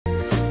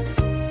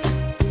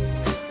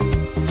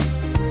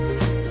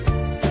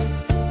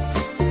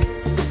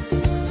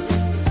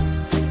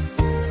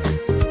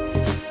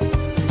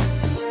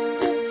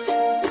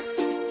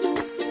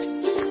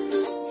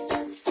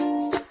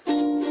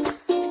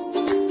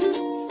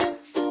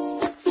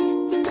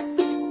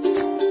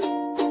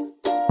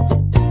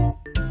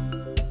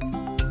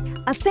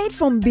Aside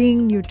from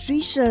being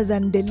nutritious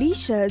and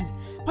delicious,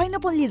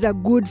 pineapple is a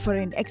good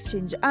foreign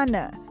exchange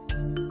earner.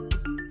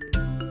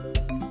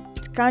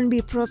 It can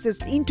be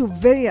processed into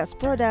various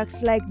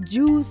products like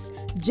juice,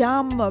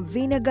 jam,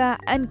 vinegar,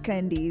 and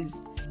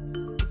candies.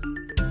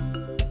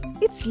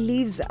 Its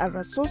leaves are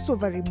a source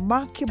of a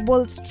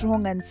remarkable,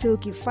 strong and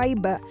silky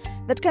fiber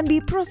that can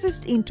be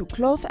processed into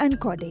cloth and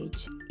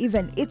cordage.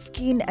 Even its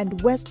skin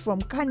and waste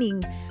from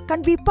canning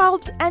can be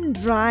pulped and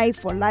dry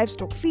for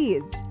livestock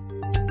feeds.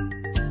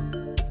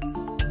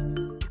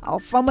 Our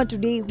farmer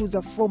today, who's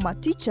a former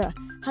teacher,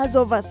 has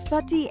over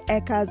 30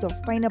 acres of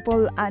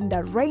pineapple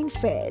under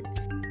rain-fed.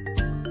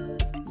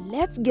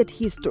 Let's get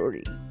his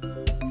story.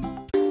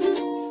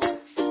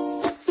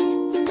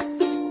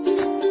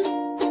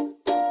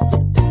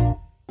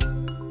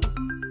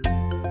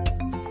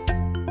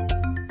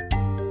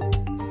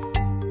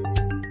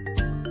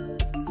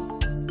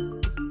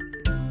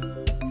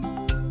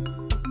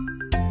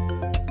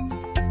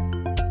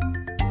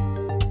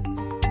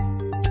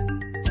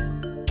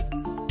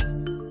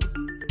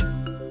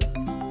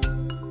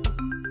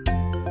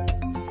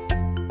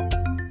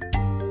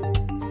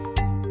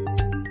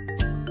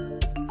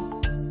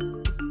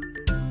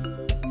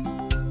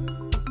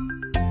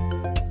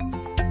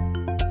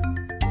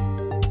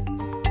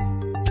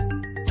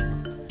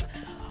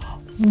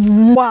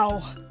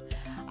 Wow,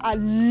 a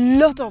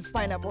lot of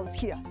pineapples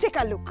here. Take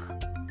a look.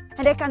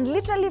 And I can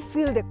literally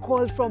feel the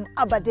cold from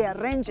Aberdare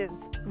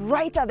ranges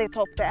right at the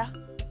top there.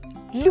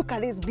 Look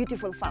at this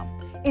beautiful farm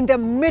in the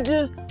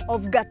middle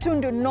of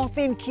Gatundu North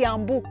in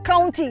Kiambu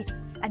County.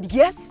 And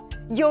yes,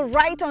 you're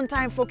right on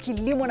time for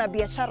Kilimo Na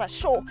Biashara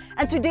show.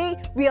 And today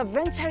we are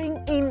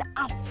venturing in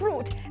a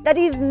fruit that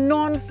is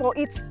known for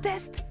its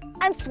taste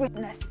and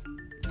sweetness.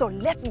 So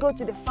let's go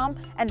to the farm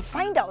and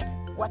find out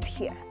what's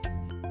here.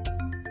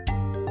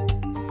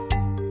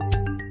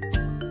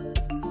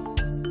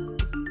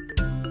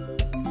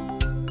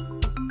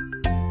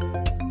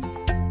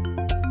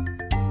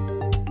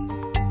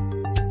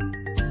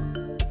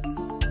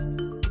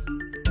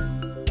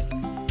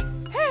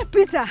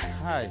 Peter,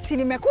 hi. Si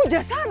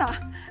nimekuja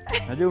sana.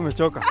 Najua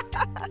umechoka.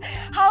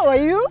 How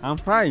are you? I'm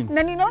fine.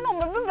 Na ninaona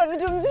umebeba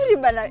vitu mzuri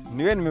bana.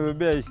 Niwe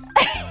nimebebea hii.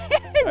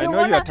 I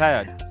know you are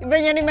tired.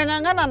 Venye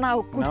nimengangana na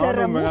kuteremka.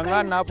 Na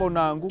umengangana hapo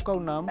unaanguka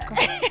unaamka.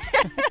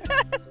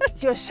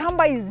 Your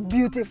shamba is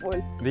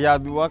beautiful.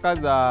 The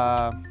workers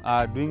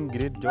are doing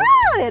great job.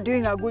 Ah, they are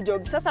doing a good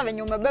job. Sasa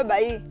venye umebeba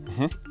hii.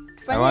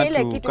 Fanya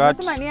ile kitu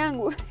unasema ni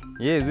yangu.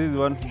 Yes, this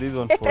one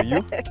for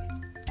you.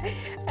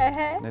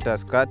 Let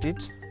us cut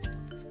it.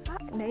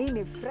 Na hii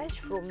ni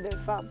fresh from the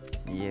farm.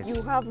 Yes.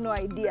 You have no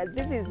idea.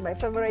 This is my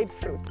favorite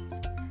fruit.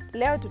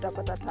 Leo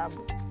tutapata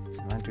tabu.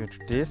 I want you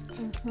to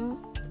taste.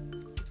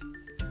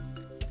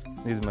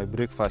 This is my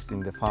breakfast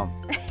in the farm.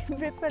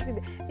 Breakfast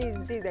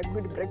this is a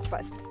good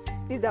breakfast.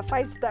 This is a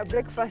 5-star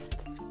breakfast.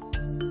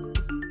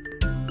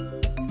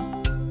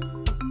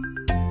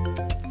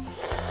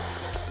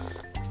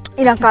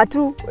 Inakaa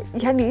tu,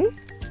 yani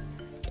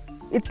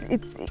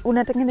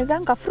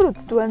unatengenezanga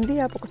fruits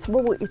tuanzie hapo kwa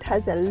sababu it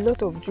has a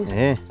lot of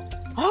juice.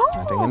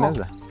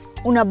 Natengeneza.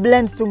 Una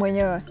blend tu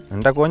mwenyewe.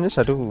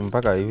 Nitakuonyesha tu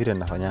mpaka vile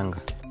nafanyanga.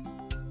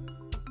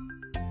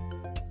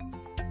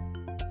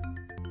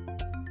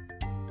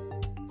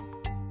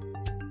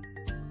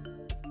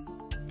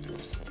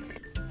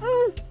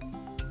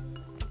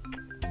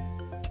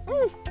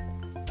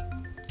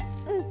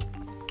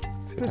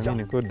 Sasa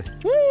ni good.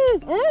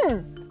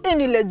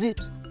 Ini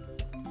legit.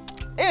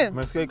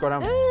 Masikia iko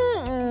ramu.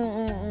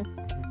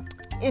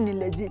 Ini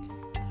legit.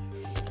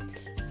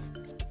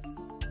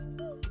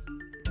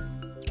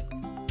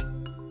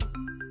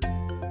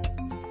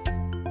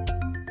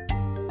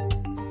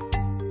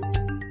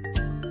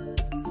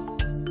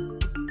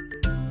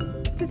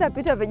 Sasa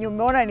Peter, venye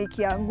umeona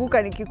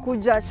nikianguka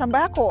nikikuja, shamba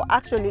yako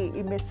actually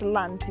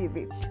imeslant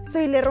hivi.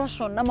 So ile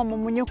erosion na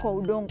mmomonyoko wa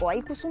udongo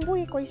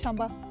haikusumbui kwa hii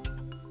shamba?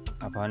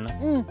 Hapana.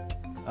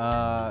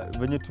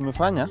 Venye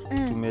tumefanya,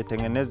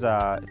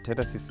 tumetengeneza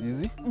terraces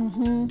hizi.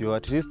 Ndio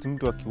at least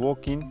mtu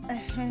akiwalk in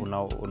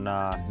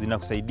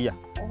zinakusaidia.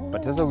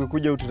 But sasa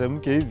ukikuja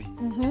uteremke hivi,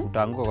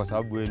 utaanguka kwa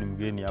sababu wewe ni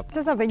mgeni hapa.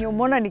 Sasa venye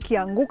umeona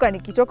nikianguka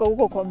nikitoka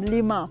huko kwa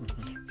mlima,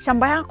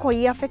 shamba yako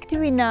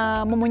iafektiwi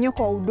na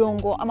mmomonyoko wa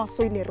udongo ama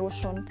soil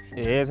erosion?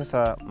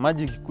 Sasa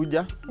maji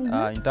ikikuja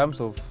in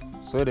terms of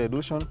soil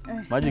erosion,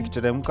 maji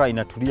ikiteremka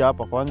inatulia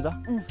hapa kwanza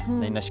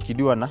na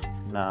inashikiliwa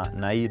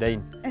na hii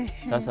line.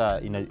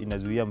 Sasa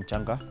inazuia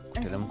mchanga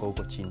kuteremka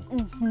huko chini.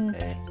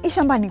 Hii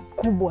shamba ni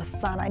kubwa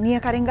sana. Ni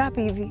ekari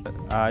ngapi hivi?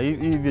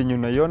 Hivi yenye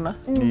unaiona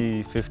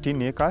ni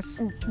 15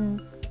 acres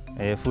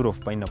full of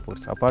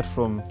pineapples. Apart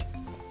from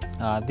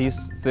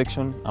this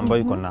section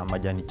ambayo iko na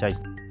majani chai.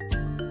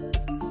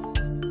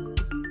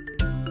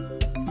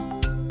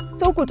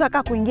 So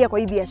ukutaka kuingia kwa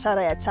hii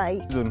biashara ya chai?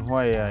 Reason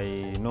why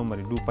I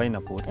normally do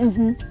pineapples.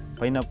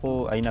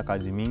 Pineapple haina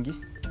kazi mingi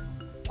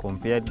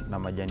compared na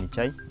majani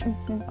chai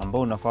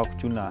ambao unafaa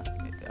kuchuna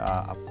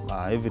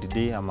every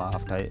day ama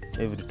after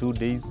every 2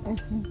 days.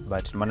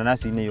 But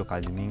mananasi ina hiyo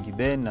kazi mingi.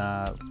 Then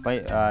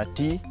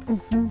tea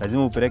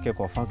lazima upeleke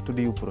kwa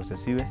factory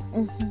uprocessiwe.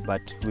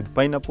 But with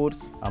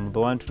pineapples, I'm the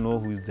one to know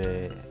who is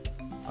the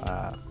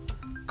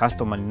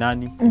customer ni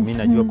nani. Mimi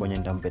najua kwenye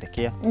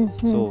nitampelekea.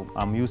 So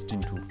I'm used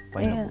into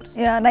pineapples.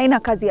 Yeah, na ina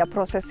kazi ya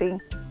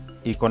processing.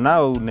 Iko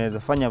nao unaweza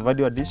fanya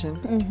value addition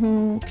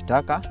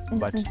ukitaka,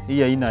 but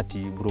hii haina ati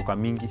broker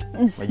mingi.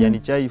 Majani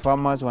chai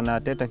farmers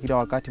wanateta kila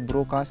wakati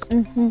brokers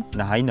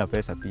na haina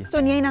pesa pia.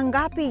 So ni aina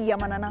ngapi ya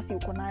mananasi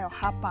uko nayo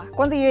hapa?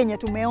 Kwanza hii yenye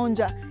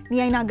tumeonja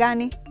ni aina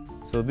gani?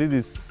 So this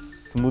is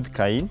smooth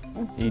kain.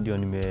 Hii ndio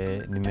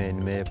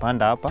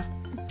nimepanda hapa.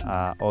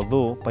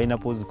 Although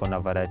pineapples ziko na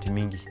variety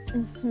mingi.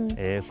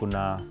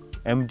 Kuna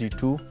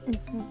MD2,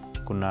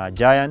 kuna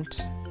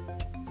giant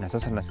na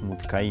sasa na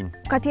smooth kain.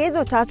 Kati ya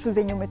hizo tatu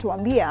zenye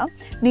umetuambia,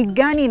 ni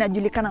gani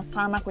inajulikana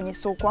sana kwenye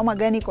soko ama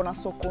gani iko na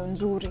soko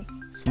nzuri?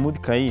 Smooth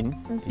kain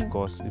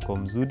iko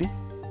mzuri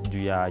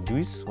juu ya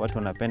juice, watu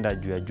wanapenda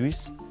juu ya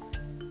juice.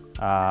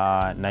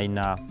 Na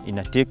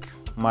ina take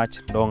much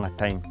longer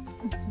time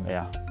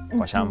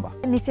kwa shamba.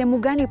 Ni sehemu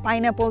gani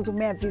pineapples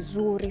umea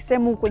vizuri?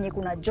 Sehemu kwenye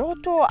kuna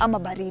joto ama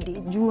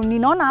baridi? Juu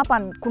ninaona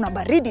hapa kuna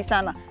baridi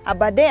sana.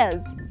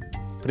 Abadeas.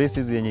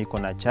 Places yenye iko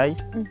na chai,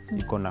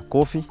 iko na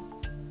coffee,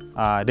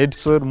 red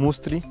soil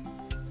mostly,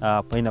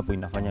 pineapple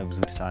inafanya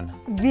vizuri sana.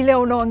 Vile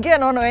unaongea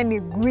naona wewe ni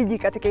gwiji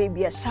katika hii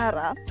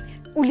biashara.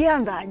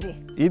 Ulianza aje?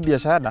 Hii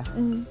biashara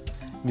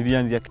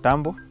nilianzia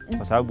kitambo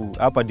kwa sababu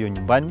hapa ndio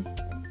nyumbani,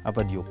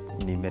 hapa ndio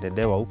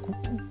nimelelewa huku.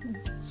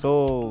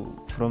 So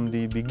from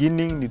the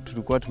beginning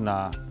tulikuwa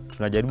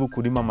tunajaribu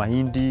kulima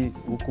mahindi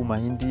huku.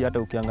 Mahindi hata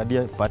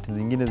ukiangalia part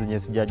zingine zenye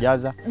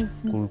sijajaza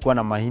kulikuwa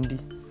na mahindi,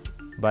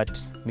 but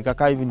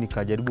nikakaa hivi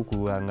nikajaribu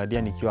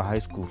kuangalia nikiwa high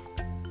school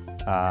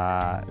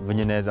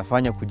venye naweza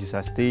fanya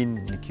kujisustain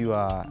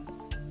nikiwa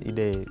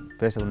ile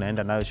pesa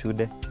unaenda nayo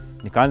shule.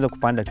 Nikaanza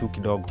kupanda tu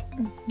kidogo.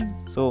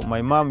 So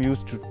my mom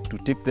used to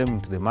take them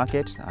into the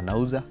market,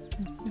 anauza.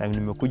 Sasa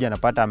nimekuja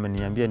napata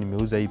ameniambia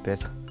nimeuza hii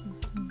pesa.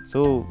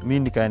 So mimi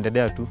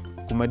nikaendelea tu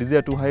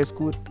kumalizia tu high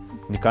school,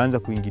 nikaanza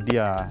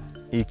kuingilia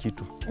hii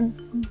kitu.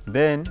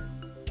 Then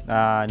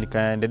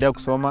nikaendelea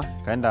kusoma,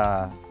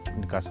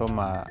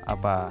 nikasoma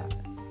hapa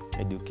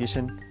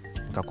education,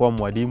 nikakuwa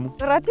mwalimu.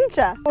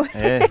 Teacher?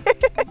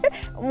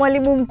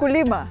 Mwalimu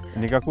mkulima?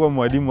 Nikakuwa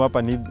mwalimu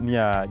hapa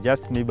near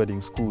just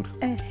neighboring school.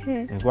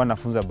 Nilikuwa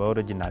nafunza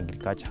biology na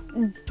agriculture.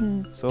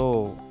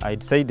 So I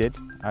decided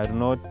I will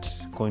not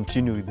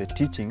continue with the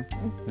teaching.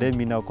 Let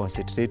me now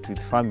concentrate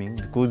with farming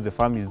because the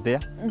farm is there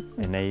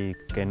and I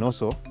can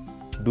also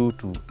do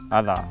to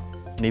other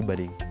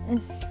neighboring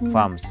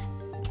farms.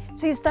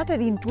 So you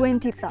started in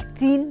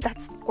 2013,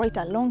 that's quite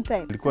a long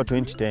time. Ilikuwa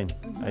 2010.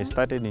 I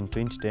started in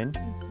 2010.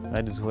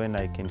 That is when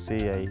I can say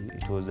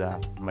it was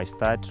my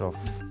start of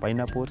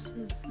pineapples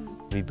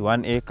with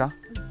 1 acre.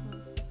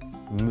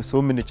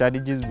 So many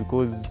challenges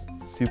because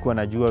sikuwa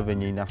najua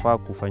venye inafaa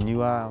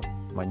kufanyiwa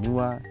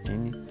manyua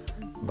nini.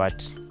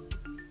 But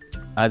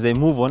as I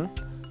move on,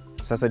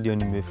 sasa ndio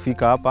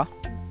nimefika hapa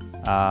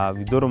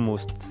with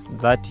almost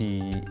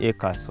 30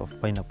 acres of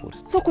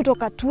pineapples. So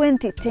kutoka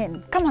 2010,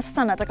 kama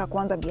sasa nataka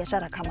kuanza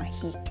biashara kama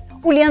hii,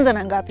 ulianza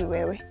na ngapi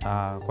wewe?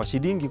 Kwa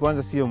shilingi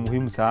kwanza sio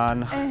muhimu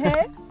sana.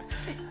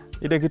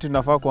 Ile kitu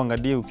nafaa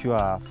kuangalia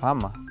ukiwa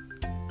farmer,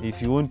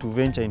 if you want to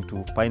venture into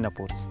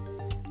pineapples,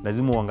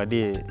 lazima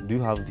uangalie do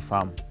you have the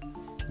farm,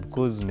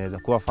 because unaweza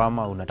kuwa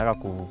farmer unataka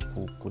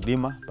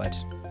kulima but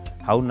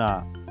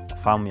hauna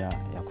farm ya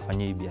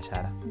kufanyia hii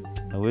biashara.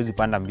 Na uwezi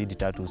panda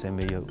 2-3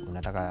 useme hiyo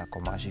unataka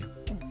commercial.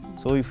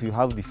 So if you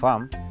have the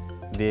farm,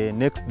 the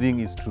next thing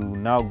is to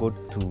now go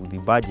to the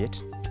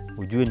budget.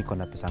 Ujue niko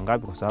na pesa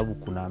ngapi kwa sababu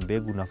kuna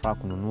mbegu nafaa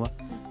kununua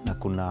na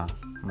kuna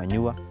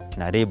manure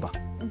na labor.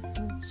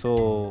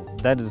 So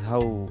that is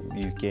how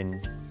you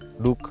can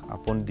look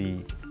upon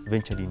the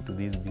venture into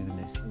this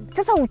business.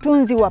 Sasa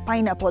utunzi wa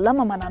pineapple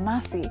ama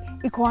mananasi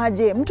iko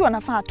aje? Mtu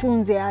anafaa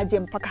atunze aje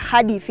mpaka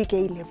hadi ifike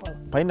hii level?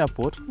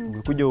 Pineapple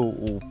ukikuja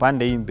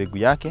upande hii mbegu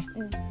yake,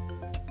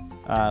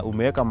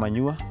 umeweka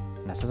manure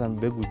na sasa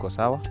mbegu iko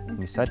sawa,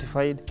 ni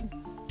certified.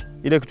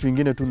 Ile kitu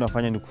kingine tu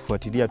unafanya ni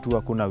kufuatilia tu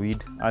hakuna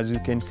weed. As you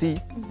can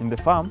see in the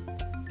farm,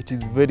 it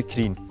is very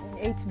clean.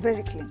 It's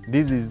very clean.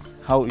 This is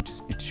how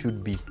it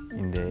should be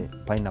in the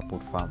pineapple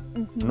farm.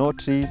 No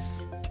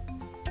trees,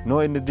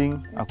 no anything,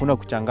 hakuna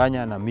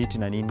kuchanganya na miti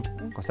na nini,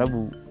 kwa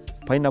sababu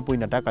pineapple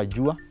inataka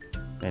jua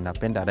na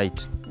inapenda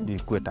light ndio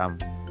ikuwe tamu.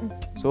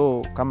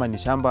 So kama ni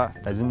shamba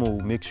lazima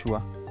make sure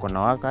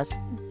kuna workers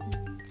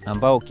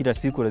ambao kila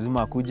siku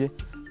lazima akuje.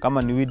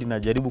 Kama ni weed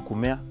inajaribu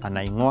kumea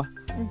anaingoa,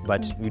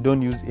 but we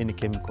don't use any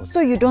chemicals.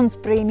 So you don't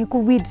spray, ni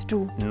ku-weed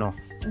tu? No.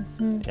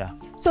 Yeah.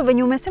 So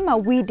venye umesema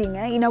weeding,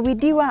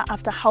 inaweediwa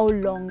after how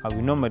long?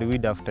 We normally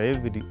weed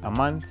after a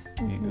month.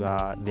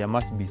 There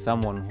must be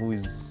someone who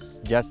is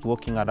just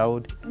walking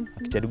around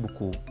akijaribu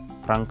ku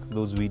prank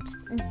those weeds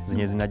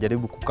zenye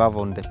zinajaribu ku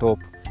cover on the top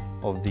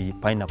of the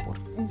pineapple.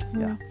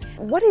 Yeah.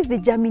 What is the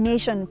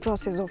germination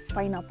process of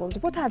pineapples?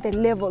 What are the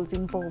levels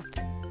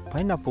involved?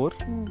 Pineapple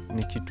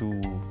ni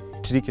kitu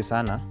tricky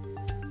sana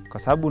kwa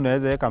sababu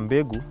unaweza weka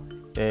mbegu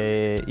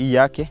hii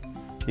yake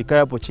ikae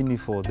hapo chini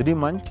for 3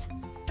 months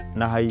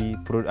na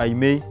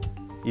haimei,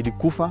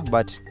 ilikufa,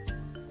 but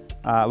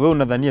wewe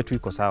unadhania tu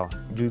iko sawa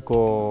juu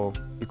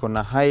iko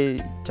na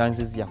high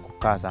chances ya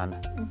kukaa sana.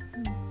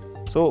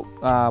 So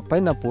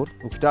pineapple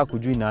ukitaka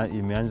kujua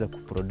imeanza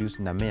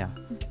kuproduce na mea,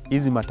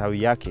 hizi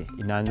matawi yake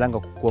inaanzanga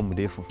kukua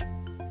mrefu.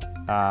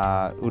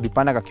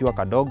 Ulipanda kakiwa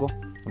kadogo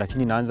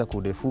lakini inaanza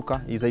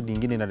kurefuka, hii side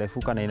nyingine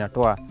inarefuka na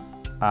inatoa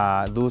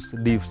those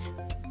leaves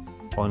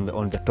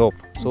on the top.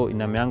 So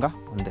inameanga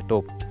on the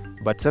top.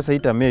 But sasa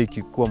itamea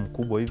ikikuwa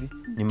mkubwa hivi,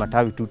 ni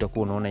matawi tu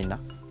utakuwa unaona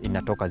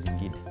inatoka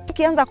zingine.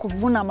 Ukianza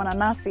kuvuna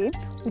mananasi,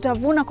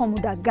 utavuna kwa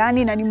muda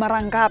gani na ni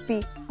mara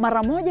ngapi?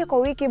 Mara moja kwa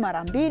wiki,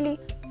 mara mbili?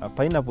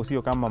 Pineapple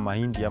sio kama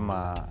mahindi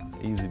ama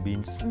hizi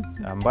beans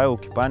ambayo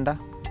ukipanda,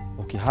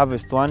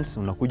 ukiharvest once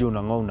unakuja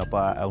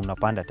unang'oa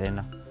unapanda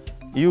tena.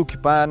 Hii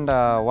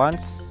ukipanda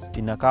once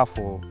inakaa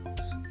for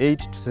 8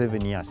 to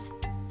 7 years.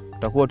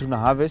 Utakuwa tuna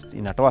harvest,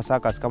 inatoa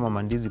suckers kama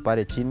mandizi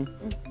pale chini.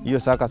 Hiyo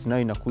suckers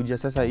nayo inakuja,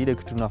 sasa ile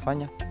kitu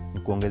tunafanya ni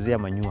kuongezea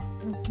manyua.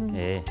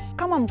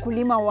 Kama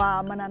mkulima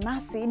wa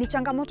mananasi, ni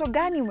changamoto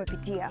gani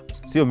umepitia?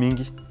 Sio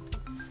mingi.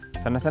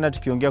 Sana sana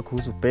tukiongea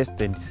kuhusu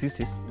pest and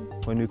diseases,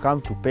 when we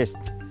come to pest,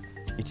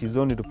 it is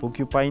only the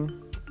porcupine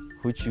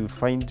which you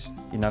find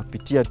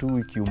inapitia tu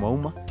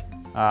ikiumauma.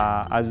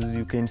 As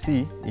you can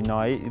see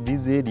in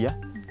this area,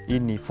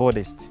 in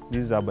forest,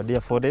 this is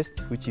Aberdare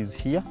forest which is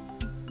here,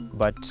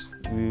 but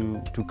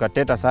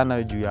tukateta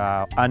sana juu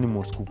ya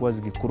animals kukua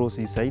zikicross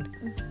hii side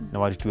na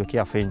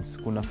walituwekea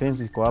fence. Kuna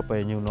fence iko hapa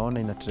yenye unaona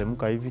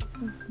inateremka hivi,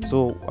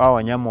 so hao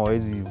wanyama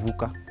hawezi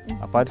vuka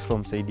apart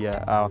from side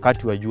ya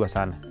wakati wa jua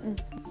sana.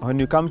 When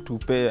you come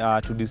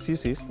to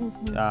diseases,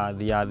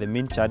 they are the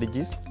main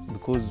challenges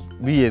because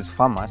we as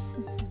farmers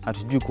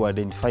hatujui ku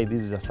identify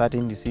this is a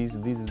certain disease,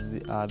 this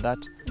is that,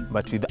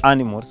 but with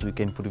animals we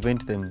can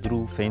prevent them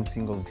through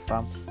fencing of the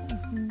farm.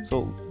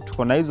 So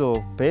tuko na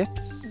hizo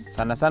pests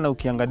sana sana.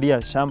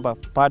 Ukiangalia shamba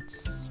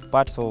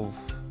parts of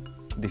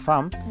the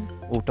farm,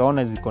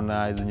 utaona ziko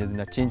na zenye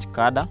zina change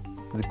color,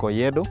 ziko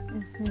yellow.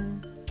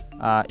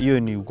 Hiyo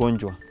ni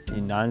ugonjwa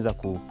inaanza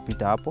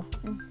kupita hapo.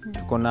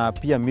 Tuko na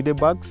pia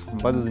mealybugs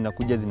ambazo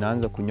zinakuja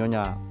zinaanza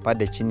kunyonya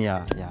pade chini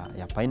ya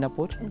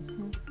pineapple.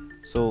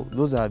 So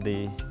those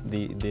are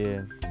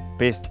the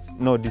pests,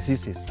 no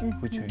diseases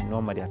which will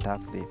normally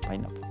attack the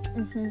pineapple.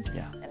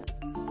 Yeah.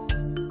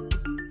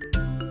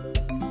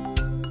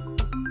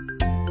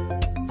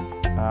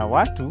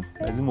 Watu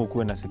lazima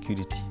ukuwe na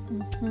security.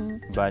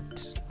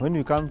 But when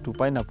we come to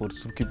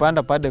pineapples,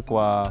 ukipanda pade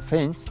kwa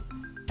fence,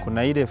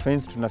 kuna ile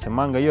fence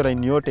tunasemanga hiyo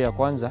line yote ya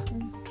kwanza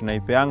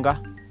tunaipeanga,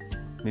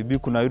 maybe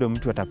kuna yule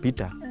mtu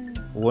atapita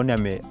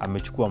uone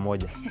amechukua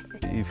moja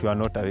if you are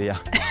not aware.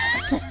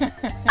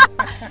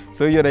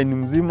 So hiyo line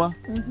mzima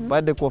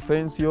pade kwa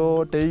fence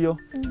yote hiyo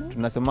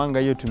tunasemanga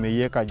hiyo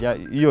tumeiweka,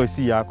 hiyo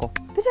si yako.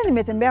 Picha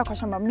nimetembea kwa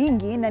shamba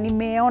mingi na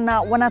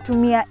nimeona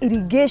wanatumia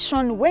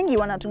irrigation, wengi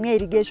wanatumia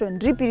irrigation,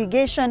 drip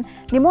irrigation.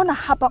 Nimeona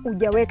hapa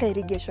hujaweka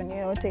irrigation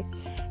yoyote.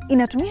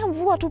 Inatumia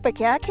mvua tu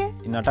peke yake?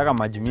 Inataka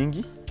maji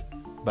mingi,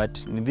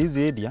 but in this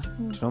area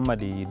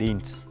normally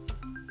rains.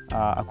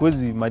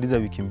 Hakuwezi maliza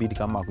wiki mbili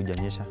kama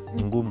hakujanyesha,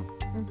 ngumu.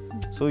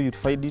 So you'd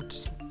find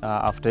it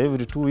after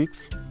every 2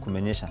 weeks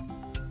kumenyesha.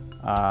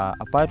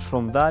 Apart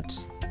from that,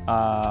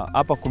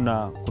 hapa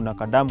kuna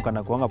kadamu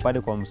kana kuanga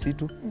pale kwa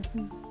msitu.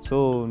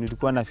 So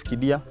nilikuwa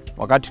nafikiria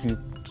wakati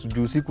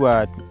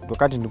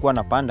nilikuwa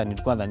napanda,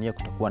 nilikuwa nadhania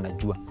kutakuwa na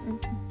jua.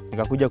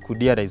 Nikakuja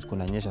kurealize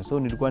kunanyesha. So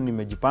nilikuwa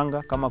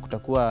nimejipanga kama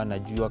kutakuwa na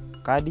jua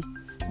kadi,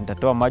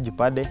 nitatoa maji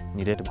pale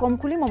nilete. Kwa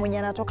mkulima mwenye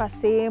anatoka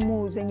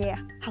sehemu zenye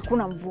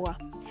hakuna mvua,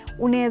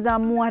 unaweza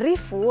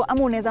muarifu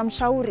ama unaweza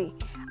mshauri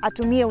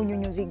atumie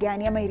unyunyuzi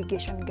gani ama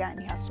irrigation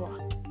gani haswa?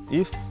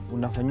 If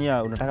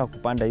unataka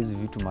kupanda hizi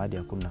vitu mahali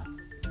hakuna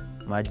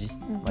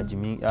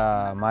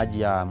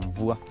maji ya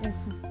mvua,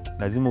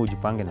 lazima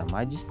ujipange na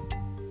maji.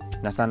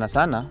 Na sana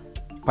sana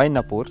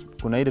pineapple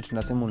kuna ile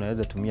tunasema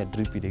unaweza tumia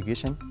drip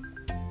irrigation,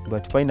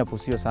 but pineapple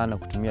sio sana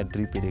kutumia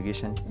drip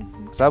irrigation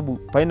kwa sababu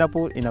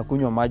pineapple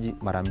inakunywa maji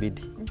mara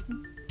mbili.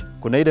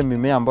 Kuna ile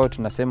mimea ambayo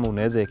tunasema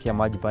unaweza wekea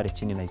maji pale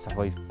chini na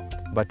isurvive,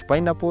 but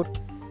pineapple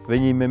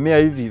venye imemea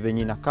hivi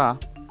venye inakaa,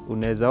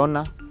 unaweza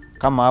ona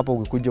kama hapo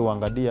ukikuja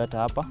uangalie hata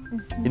hapa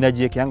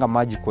inajiekeanga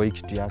maji kwa hii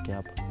kitu yake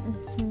hapa.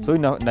 So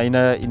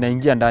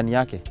inaingia ndani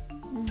yake.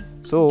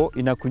 So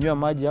inakunywa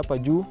maji hapa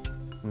juu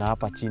na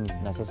hapa chini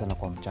na sasa na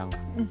kwa mchanga.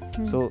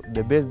 So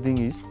the best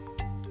thing is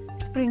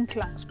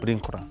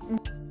sprinkler.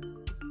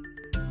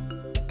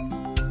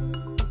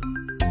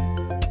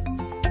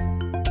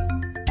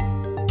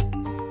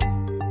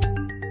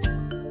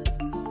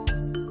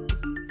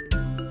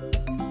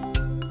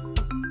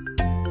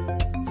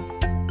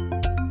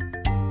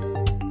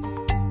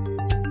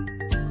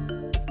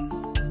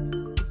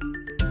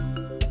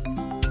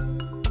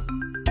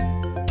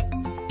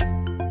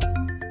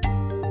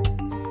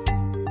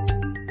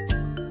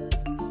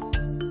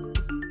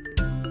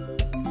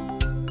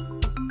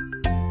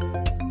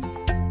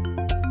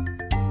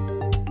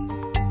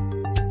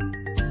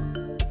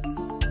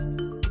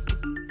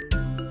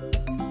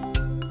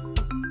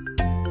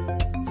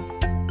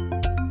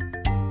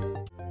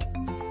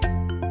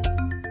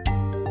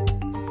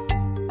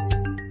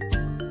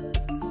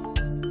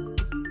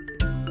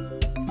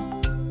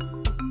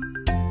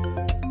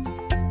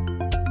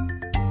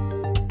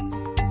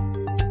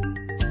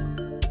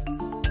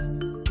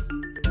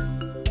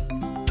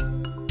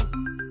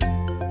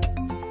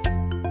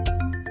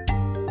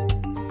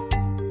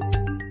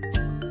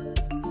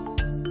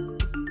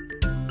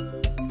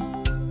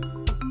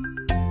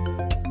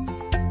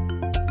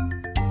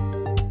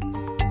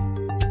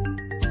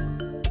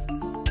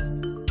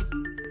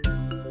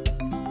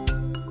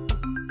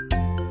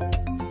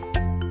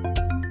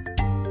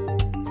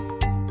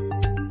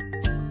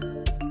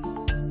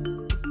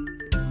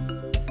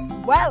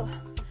 Well,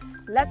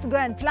 let's go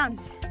and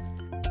plant.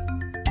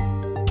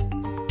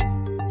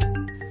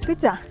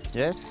 Peter.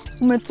 Yes.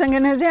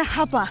 Umetengenezea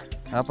hapa?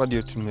 Hapa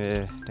ndio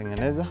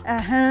tumetengeneza.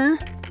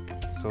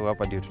 So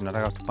hapa ndio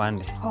tunataka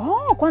tupande.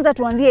 Oh, kwanza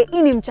tuanzie,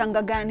 hii ni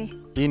mchanga gani?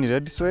 Hii ni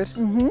red soil.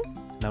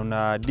 Na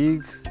una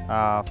dig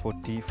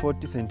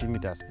 40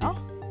 centimeters deep.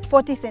 Oh,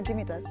 40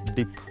 centimeters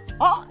deep.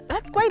 Oh,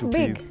 that's quite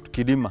big.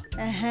 Tukilima.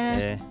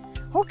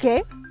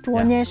 Okay,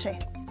 tuonyeshe.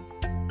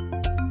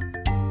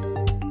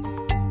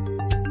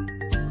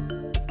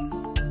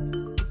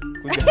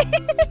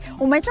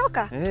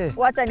 Umechoka?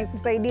 Wacha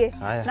nikusaidie.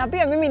 Na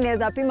pia mimi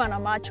naweza pima na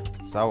macho.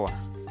 Sawa.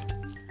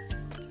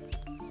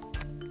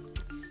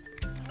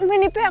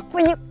 Umenipea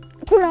kwenye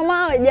kuna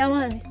mawe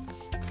jamani.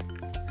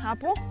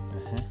 Hapo?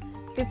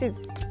 This is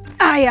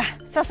aya,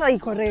 sasa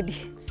iko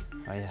ready.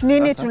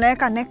 Nini sasa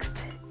tunaweka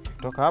next?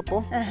 Kutoka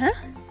hapo?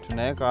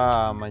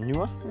 Tunaweka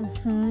manyua.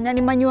 Na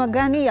ni manyua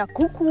gani, ya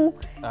kuku,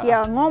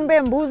 ya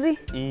ng'ombe, mbuzi?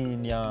 Hii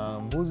ni ya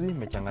mbuzi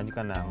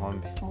imechanganyika na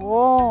ng'ombe.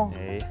 Oh.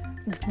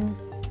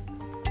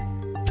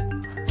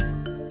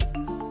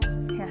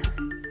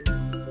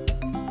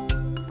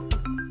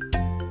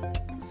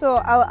 So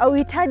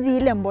hauhitaji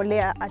ile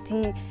mbolea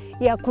ati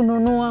ya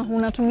kununua,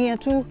 unatumia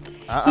tu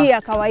hii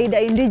ya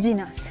kawaida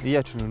indigenous. Hii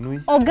ya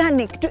tununui.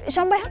 Organic.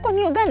 Shamba yako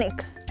ni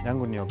organic?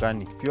 Yangu ni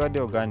organic, purely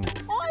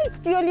organic. Oh, it's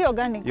purely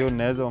organic. Hiyo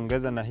unaweza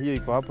ongeza na hiyo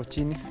iko hapo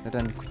chini,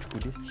 hata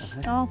nikuchukulie.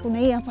 Oh, kuna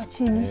hii hapa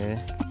chini.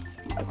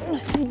 Hakuna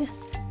shida.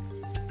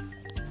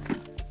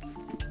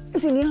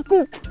 Si ni ya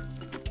kuku.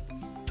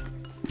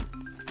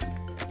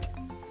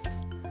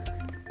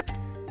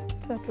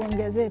 So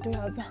tuongezee tu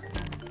hapa.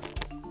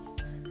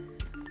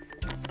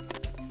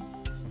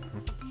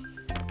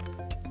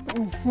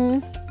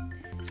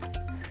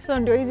 So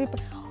ndio hizi.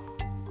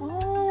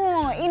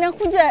 Oh,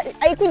 inakuja,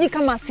 haikuji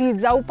kama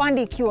seeds, au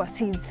pandi ikiwa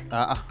seeds.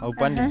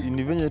 Haupandi,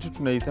 ni venye tu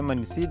tunaisema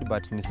ni seed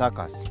but ni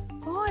suckers.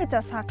 Oh, it's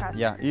a suckers.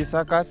 Yeah, hii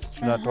suckers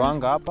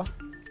tunatoanga hapa.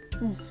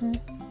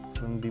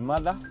 From the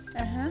mother.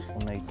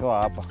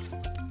 Unaitoa hapa.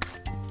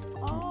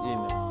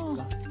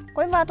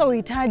 Kwa hivyo hata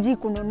uhitaji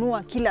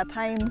kununua kila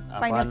time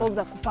pineapples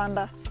za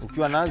kupanda.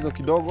 Ukiwa nazo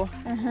kidogo,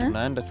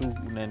 unaenda tu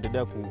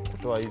unaendelea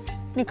kutoa hivi.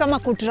 Ni kama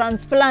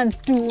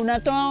kutransplant tu,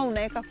 unatoa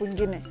unaweka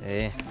kwingine.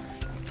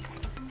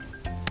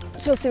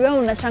 So si wewe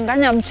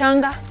unachanganya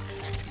mchanga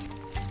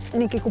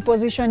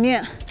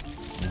nikikupositionia.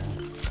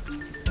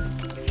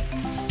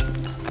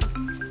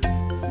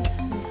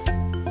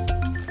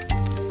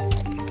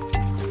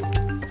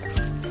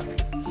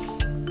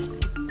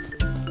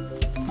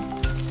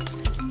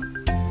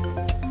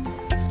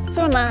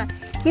 So na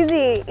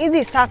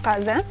hizi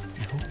suckers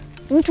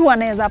mtu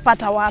anaweza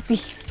pata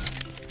wapi?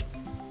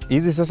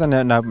 Hizi sasa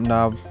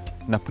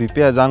na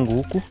prepare zangu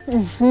huku.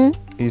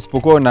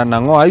 Isipokuwa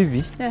na ngoa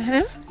hivi.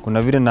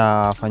 Kuna vile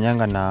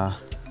nafanyanga na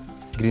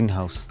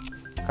greenhouse.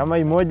 Kama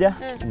hii moja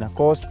ina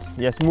cost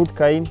ya smooth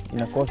kind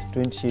ina cost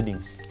 20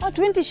 shillings. Oh,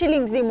 20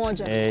 shillings hii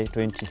moja?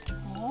 20.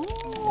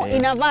 Oh,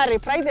 ina vary,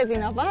 prices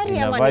ina vary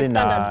ama ni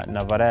standard?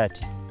 Na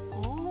variety.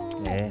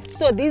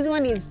 So this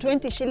one is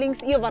 20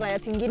 shillings, hiyo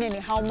variety nyingine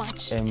ni how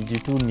much?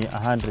 MG2 ni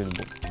 100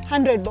 bob.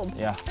 100 bob?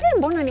 Yeah.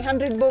 Mbona ni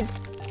 100 bob?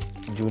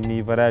 Juu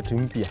ni variety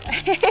mpya.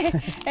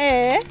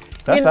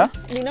 Sasa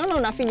ninaona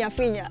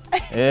unafinya.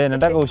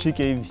 Nataka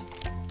ushike hivi.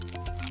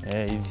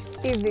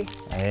 Hivi.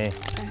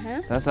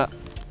 Sasa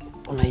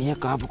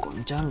unaiweka hapo kwa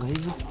mchanga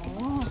hivyo.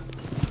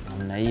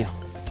 Namna hiyo.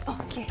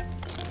 Okay.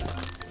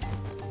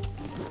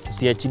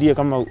 Usiachilie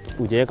kama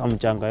hujaweka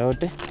mchanga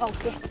yote.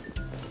 Okay.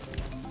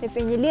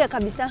 Nifinyilie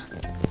kabisa.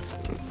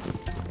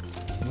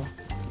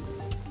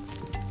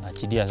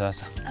 Achilia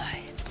sasa.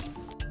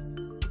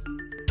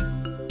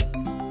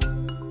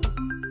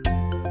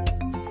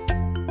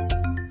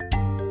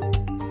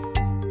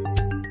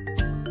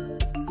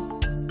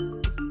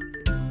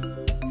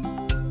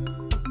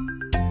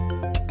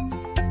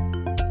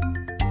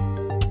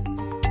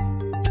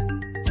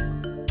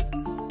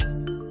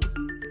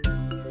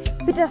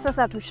 Peter,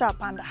 sasa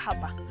tushapanda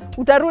hapa.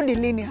 Utarudi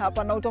lini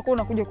hapa na utakuwa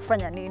unakuja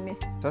kufanya nini?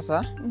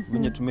 Sasa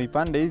venye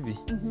tumeipanda hivi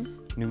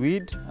ni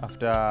weed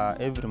after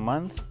every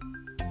month,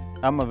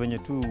 ama venye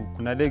tu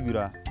kuna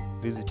regular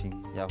visiting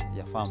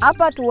ya farm.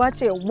 Hapa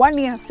tuache 1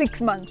 year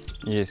 6 months.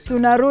 Yes.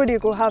 Tunarudi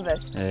ku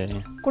harvest.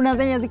 Kuna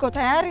zenye ziko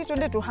tayari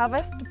twende tu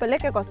harvest,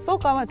 tupeleke kwa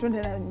soko ama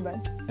twende na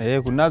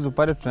nyumbani? Kunazo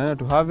pale tunaenda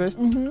tu harvest.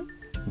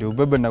 Ndio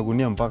ubebe na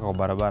gunia mpaka kwa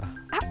barabara.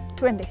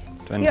 Twende.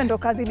 Hiyo ndo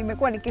kazi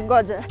nimekuwa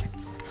nikingoja.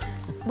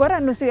 Bora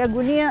nusu ya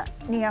gunia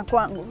ni ya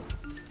kwangu.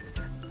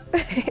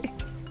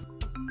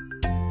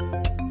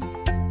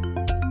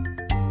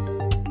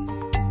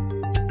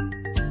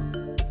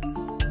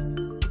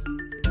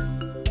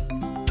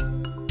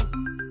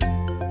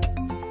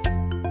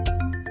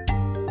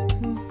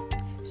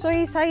 So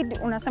hii side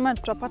unasema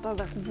tutapata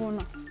za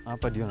kuvuna.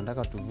 Hapa ndio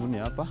nataka tuvune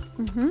hapa.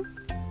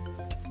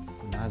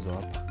 Kunazo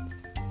hapa.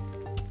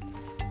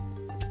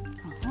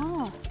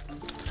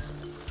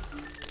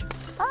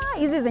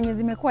 Hizi zenye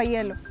zimekuwa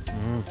yellow.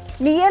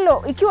 Ni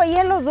yellow, ikiwa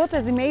yellow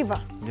zote zimeiva.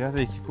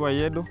 Sasa ikikuwa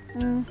yellow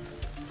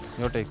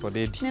yote iko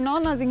ready.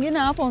 Ninaona zingine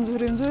hapo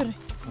nzuri.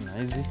 Kuna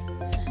hizi.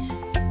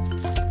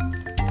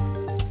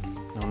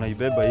 Na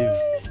unaibeba hivi.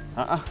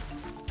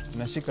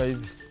 Unashika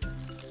hivi.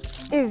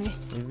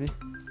 Hivi.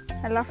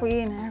 Alafu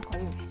hii inawekwa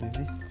hivi.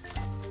 Hivi.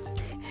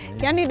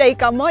 Yaani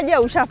dakika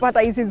moja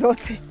ushapata hizi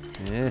zote.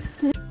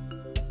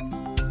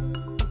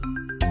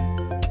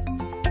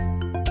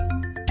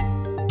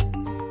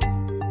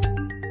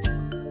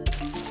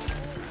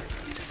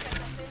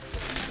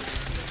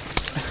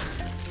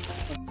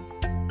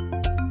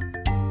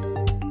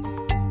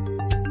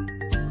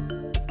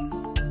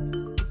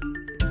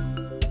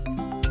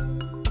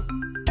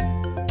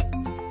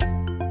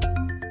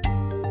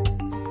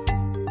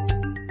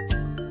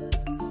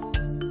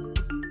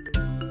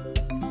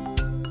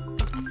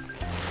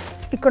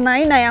 Iko na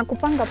aina ya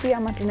kupanga pia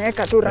ama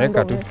tunaweka tu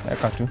random?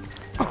 Weka tu.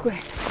 Okay.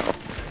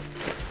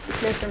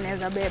 Leo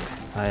tunaweza beba.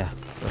 Haya,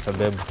 sasa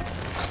beba.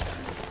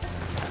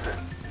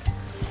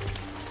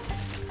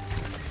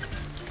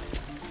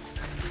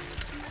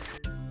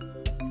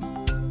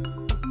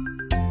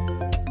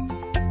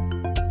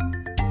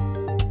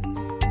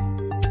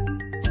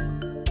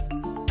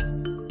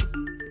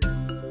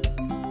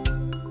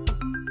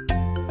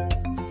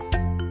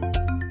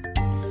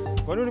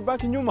 Kwani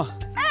ulibaki nyuma?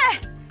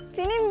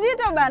 Si ni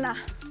mzito bana.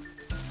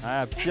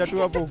 Haya, pitia tu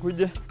hapo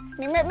ukuje.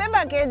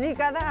 Nimebeba keji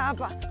kadhaa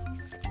hapa.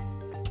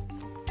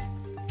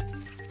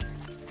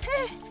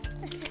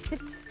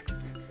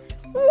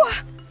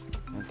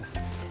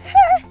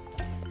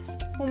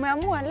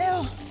 Umeamua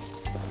leo?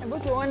 Hebu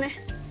tuone.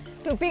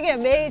 Tupige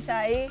bei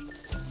saa hii.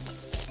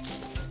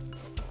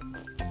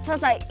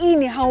 Sasa hii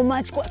ni how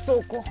much kwa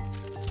soko?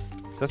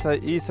 Sasa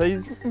hii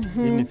size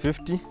hii ni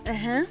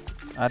 50.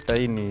 Hata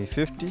hii ni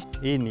 50.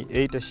 Hii ni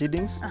 80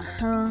 shillings.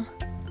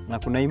 Na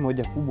kuna hii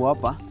moja kubwa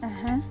hapa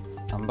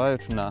ambayo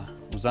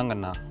tunauzanga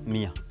na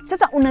 100.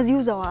 Sasa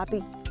unaziuza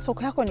wapi?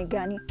 Soko yako ni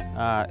gani?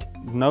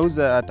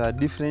 Tunauza at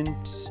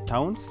different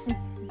towns.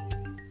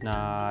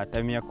 Na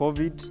time ya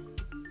COVID,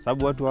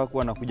 sababu watu wako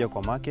wanakuja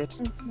kwa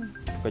market,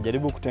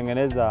 tukajaribu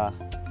kutengeneza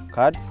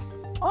cards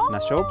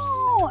na shops.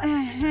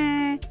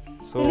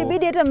 So,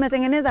 ilibidi hata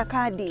mmetengeneza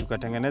kadi.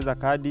 Tukatengeneza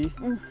kadi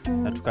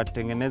na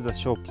tukatengeneza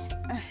shops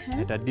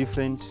at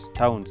different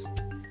towns.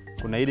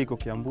 Kuna hili iko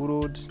Kiambu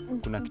Road,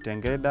 kuna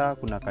Kitengela,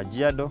 kuna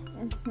Kajiado.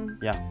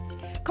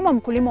 Kama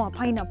mkulima wa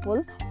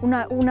pineapple,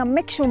 una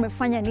make sure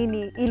umefanya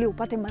nini ili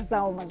upate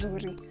mazao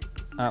mazuri?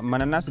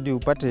 Mananasi ndio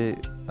upate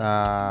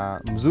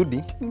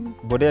mzuri,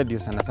 mbolea ndio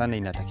sana sana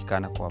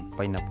inatakikana kwa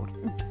pineapple.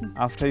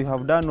 After you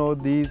have done all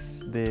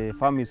this, the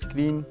farm is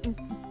clean.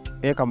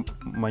 Eka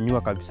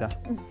manyua kabisa.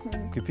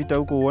 Ukipita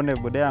huko uone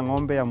mbolea ya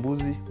ng'ombe ya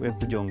mbuzi, wewe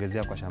kuja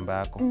ongezea kwa shamba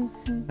yako.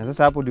 Na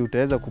sasa hapo ndio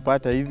utaweza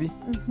kupata hivi,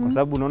 kwa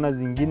sababu unaona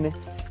zingine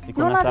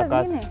iko na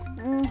sakas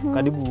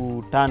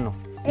karibu 5.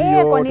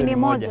 Kwa nini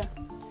moja?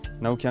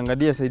 Na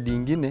ukiangalia side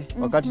nyingine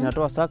wakati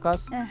inatoa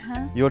sakas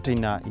yote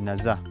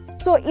inazaa.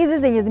 So hizi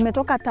zenye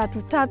zimetoka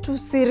tatu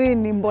siri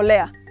ni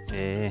mbolea.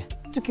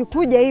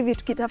 Tukikuja hivi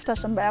tukitafuta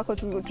shamba yako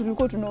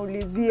tulikuwa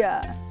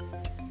tunaulizia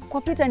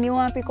kwa Peter ni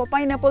wapi kwa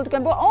pineapple,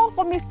 tukaambiwa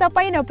kwa Mr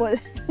Pineapple.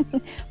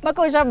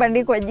 Mpaka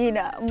ushabandikwa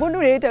jina. Mbona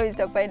unaita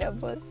Mr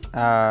Pineapple?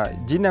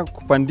 Jina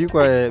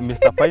kupandikwa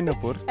Mr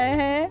Pineapple.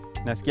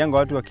 Nasikianga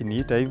watu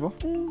wakiniita hivyo.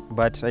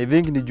 But I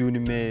think ni juu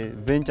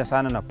nimeventure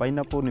sana na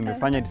pineapple,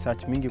 nimefanya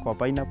research mingi kwa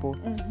pineapple.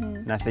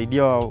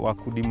 Nasaidia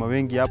wakulima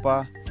wengi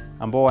hapa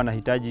ambao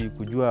wanahitaji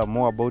kujua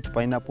more about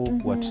pineapple,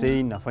 kwa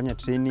train, nafanya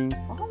training.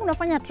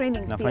 Unafanya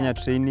trainings pia? Nafanya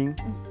training.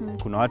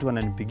 Kuna watu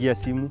wananipigia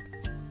simu,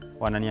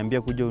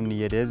 wananiambia kuja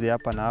unieleze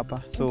hapa na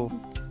hapa. So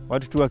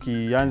watu tu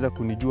wakianza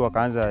kunijua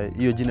wakaanza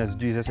hiyo jina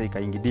sijui sasa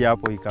ikaingilia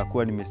hapo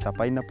ikakuwa ni Mr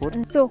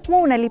Pineapple. So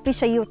huwa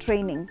unalipisha hiyo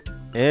training?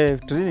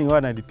 Training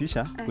huwa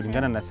nalipisha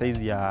kulingana na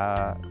size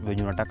ya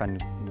venye unataka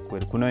ni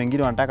kweli. Kuna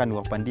wengine wanataka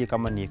niwapandie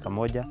kama ni eka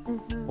moja.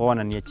 Wao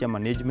wananiachia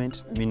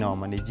management, mimi na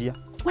wamanejia.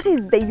 What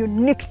is the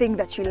unique thing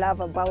that you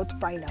love about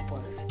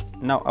pineapples?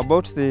 Now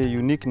about the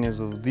uniqueness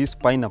of this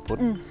pineapple,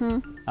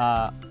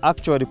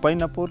 actually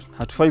pineapple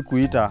hatufai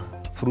kuita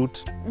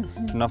fruit,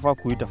 tunafaa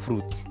kuita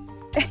fruits.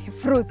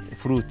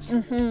 Fruits.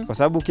 Kwa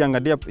sababu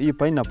ukiangalia hii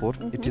pineapple,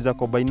 it is a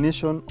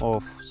combination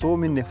of so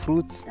many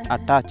fruits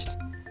attached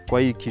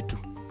kwa hii kitu.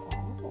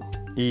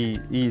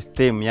 Hii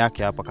stem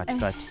yake hapa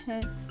katikati.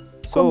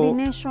 So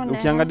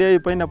ukiangalia hii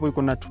pineapple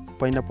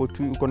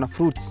iko na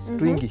fruits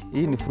twingi.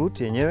 Hii ni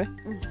fruit yenyewe,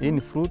 hii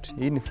ni fruit,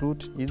 hii ni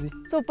fruit hizi.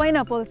 So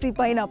pineapple si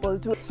pineapple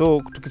tu.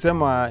 So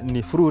tukisema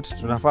ni fruit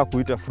tunafaa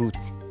kuita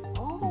fruits.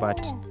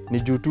 But ni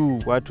juu tu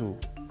watu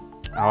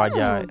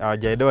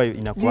hawajaelewa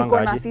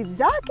inakuanga aje.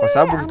 Kwa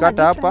sababu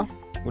ukikata hapa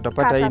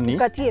utapata hii ni.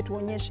 Tukatie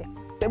tuonyeshe.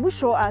 Hebu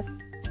show us.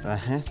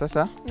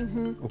 Sasa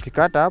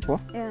ukikata hapo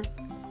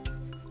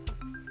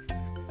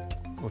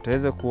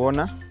utaweza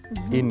kuona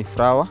hii ni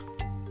flower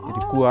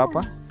ilikuwa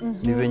hapa,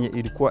 ni venye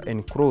ilikuwa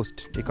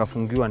enclosed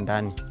ikafungiwa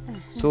ndani.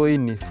 So hii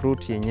ni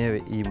fruit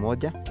yenyewe hii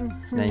moja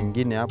na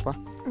ingine hapa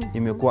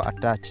imekuwa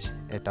attached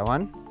at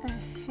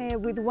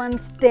with one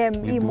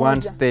stem with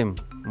one stem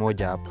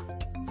moja hapa.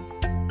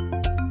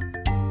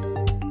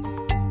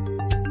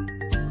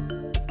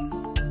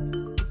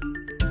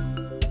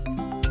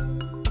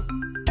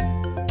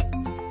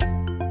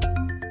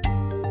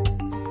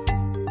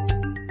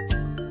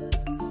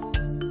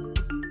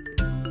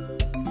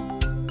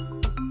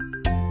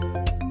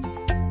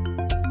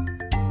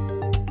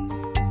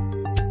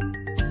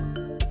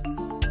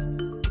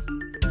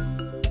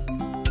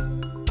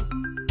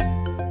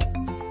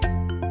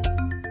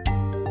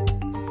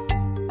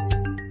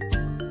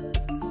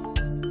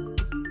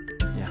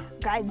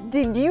 Guys,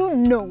 did you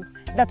know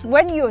that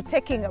when you're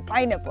taking a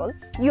pineapple,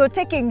 you're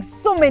taking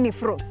so many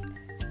fruits?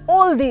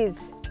 All these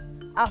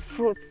are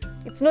fruits.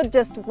 It's not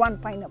just one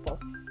pineapple.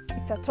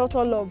 It's a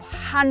total of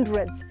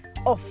hundreds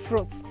of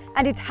fruits,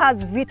 and it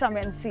has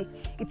vitamin C.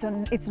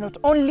 It's not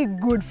only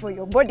good for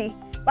your body,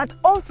 but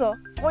also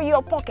for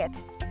your pocket.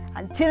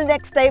 Until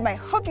next time, I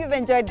hope you've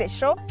enjoyed the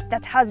show.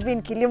 That has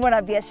been Kilimo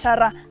Na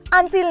Biashara.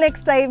 Until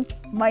next time,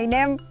 my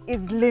name is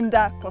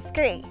Linda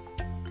Koskei.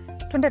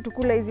 Twende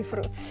tukule hizi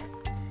fruits.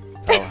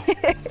 Sawa.